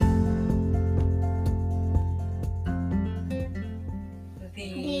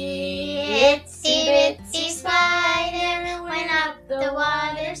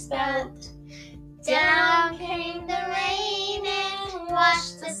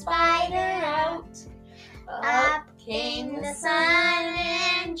spider out. Up came the sun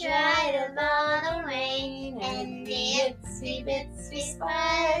and dried up all the rain, and the itsy bitsy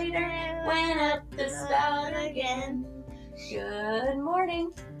spider went up the spout again. Good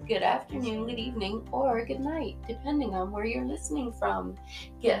morning, good afternoon, good evening, or good night, depending on where you're listening from.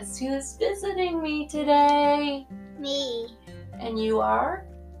 Guess who's visiting me today? Me. And you are?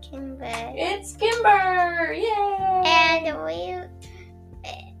 Kimber. It's Kimber! Yay!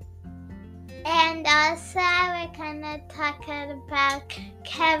 And also we're gonna talk about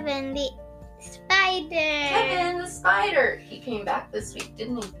Kevin the spider. Kevin the spider! He came back this week,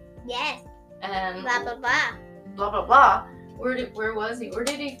 didn't he? Yes. And Blah blah blah. blah blah blah. Where was he? Where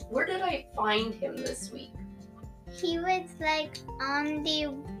did I find him this week? He was like on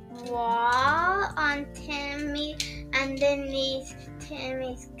the wall on Timmy underneath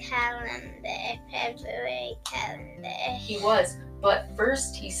Timmy's calendar, February calendar. He was, but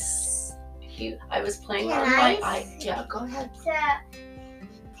first I was playing Can on I my iPad. Yeah, go ahead. So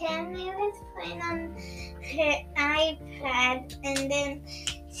Tammy was playing on her iPad, and then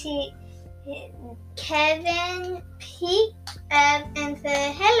Kevin peeked up and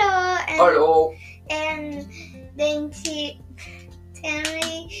said hello. Hello. And then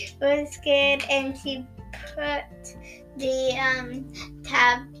Tammy was scared, and she put the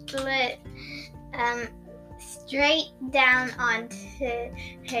tablet straight down onto her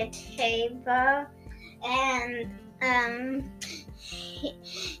table, and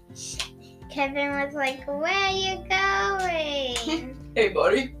Kevin was like, "Where are you going?" Hey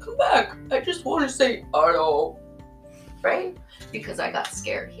buddy, come back. I just want to say hello. Right? Because I got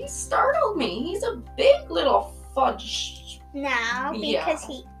scared. He startled me. He's a big little fudge. No, because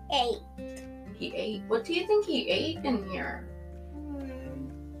he ate. He ate? What do you think he ate in here?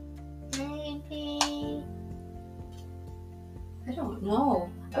 Maybe. I don't know.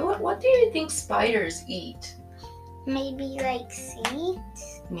 What do you think spiders eat? Maybe like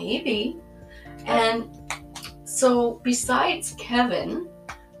seeds? Maybe. And so besides Kevin,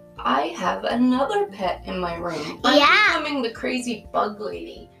 I have another pet in my room. I'm becoming the crazy bug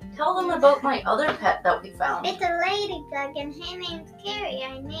lady. Tell them about my other pet that we found. It's a ladybug, and her name's Kari.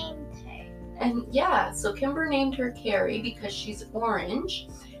 I named her. And yeah, so Kimber named her Kari because she's orange.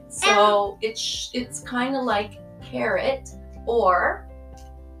 So it's kind of like carrot or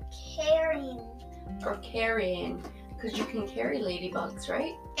carrying, because you can carry ladybugs,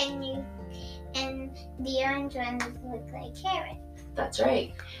 right? And the orange ones look like carrots. That's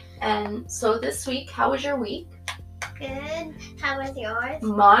right. And so this week, how was your week? Good. How was yours?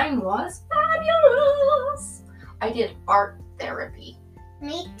 Mine was fabulous. I did art therapy.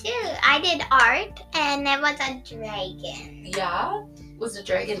 Me too. I did art, and there was a dragon. Yeah? Was the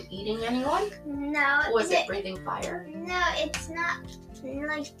dragon eating anyone? No. Was it breathing fire? No, it's not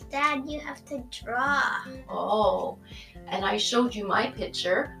like that. You have to draw. Oh, and I showed you my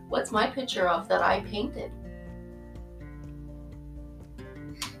picture. What's my picture of that I painted?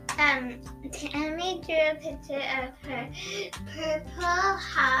 Tammy drew a picture of her purple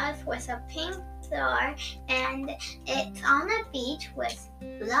house with a pink door, and it's on a beach with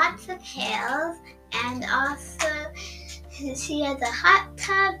lots of hills, and also she has a hot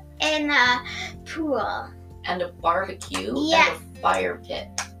tub and a pool. And a barbecue and a fire pit.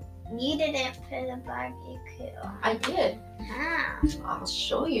 You didn't put a barbecue. I did. Ah. I'll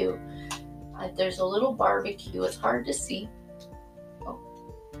show you. There's a little barbecue. It's hard to see. Oh.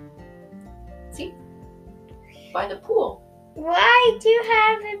 See? By the pool. Why do you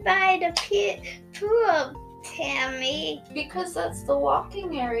have it by the pool, Tammy? Because that's the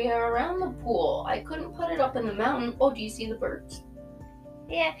walking area around the pool. I couldn't put it up in the mountain. Oh, do you see the birds?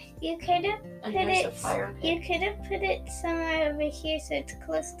 Yeah, you could have and put here's it. A fire pit. You could have put it somewhere over here so it's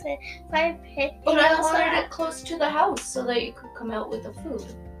close to fire pit. But I wanted it close to the house so that you could come out with the food.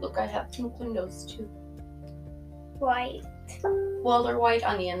 Look, I have pink windows too. White. Well, they're white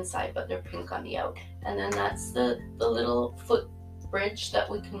on the inside, but they're pink on the out. And then that's the little footbridge that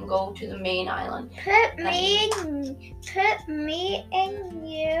we can go to the main island. Put me and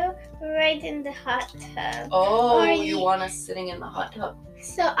you right in the hot tub. Oh, you want us sitting in the hot tub?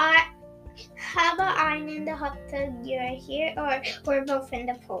 So how about I'm in the hot tub, you're here, or we're both in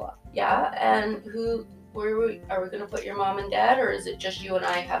the pool? Yeah, and are we going to put your mom and dad, or is it just you and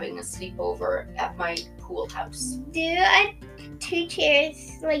I having a sleepover at my pool house? Do 2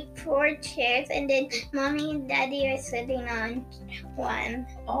 chairs, like 4 chairs, and then mommy and daddy are sitting on one.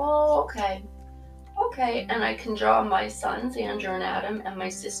 Oh, okay. Okay, and I can draw my sons, Andrew and Adam, and my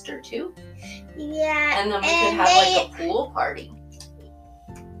sister too? Yeah. And then we can have like a pool party.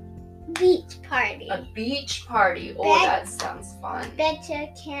 beach party. A beach party. Oh, that sounds fun. Bet you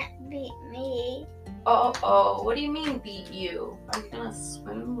can't beat me. Oh, what do you mean beat you? Are you gonna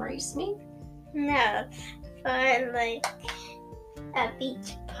swim race me? No, for like a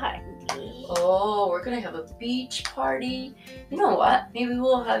beach party. Oh, we're gonna have a beach party. You know what? Maybe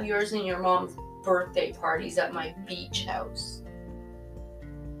we'll have yours and your mom's birthday parties at my beach house.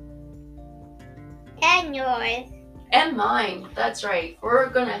 And yours. And mine. That's right. We're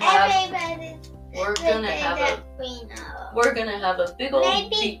gonna have Everybody's we're gonna have a big old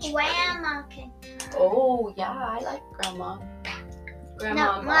Maybe beach Grandma party. can come. Oh yeah, I like Grandma.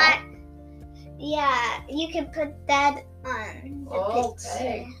 Grandma and Mom. Yeah, you can put that on the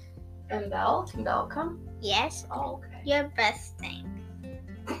Okay. picture. And Belle? Can Belle come? Yes, Oh, okay. your best thing.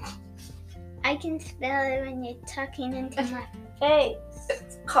 I can smell it when you're tucking into my face.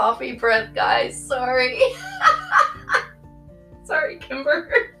 It's coffee breath, guys. Sorry. Sorry,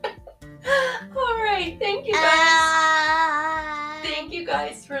 Kimber. All right. Thank you guys. Thank you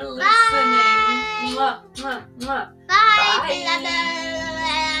guys for listening. Bye. Mwah, mwah, mwah. Bye.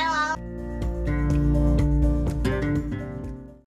 Bye.